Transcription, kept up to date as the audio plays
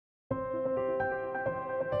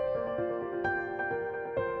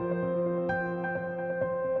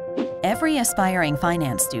Every aspiring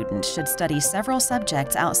finance student should study several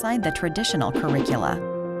subjects outside the traditional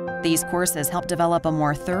curricula. These courses help develop a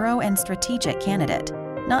more thorough and strategic candidate,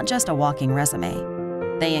 not just a walking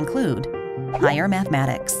resume. They include higher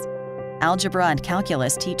mathematics. Algebra and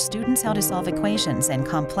calculus teach students how to solve equations in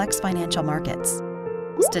complex financial markets.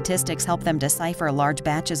 Statistics help them decipher large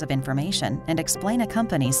batches of information and explain a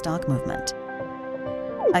company's stock movement.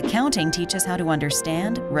 Accounting teaches how to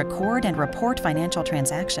understand, record, and report financial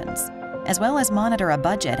transactions, as well as monitor a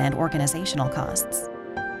budget and organizational costs.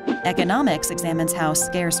 Economics examines how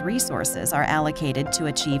scarce resources are allocated to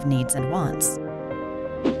achieve needs and wants.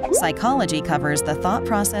 Psychology covers the thought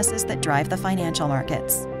processes that drive the financial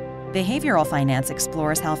markets. Behavioral finance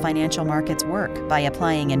explores how financial markets work by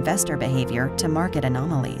applying investor behavior to market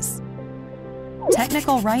anomalies.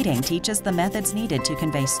 Technical writing teaches the methods needed to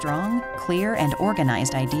convey strong, clear, and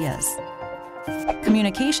organized ideas.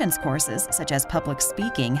 Communications courses, such as public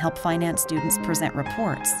speaking, help finance students present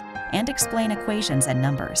reports and explain equations and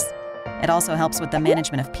numbers. It also helps with the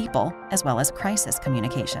management of people, as well as crisis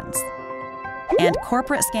communications. And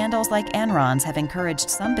corporate scandals like Enron's have encouraged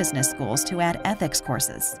some business schools to add ethics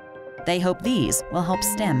courses. They hope these will help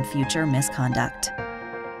stem future misconduct.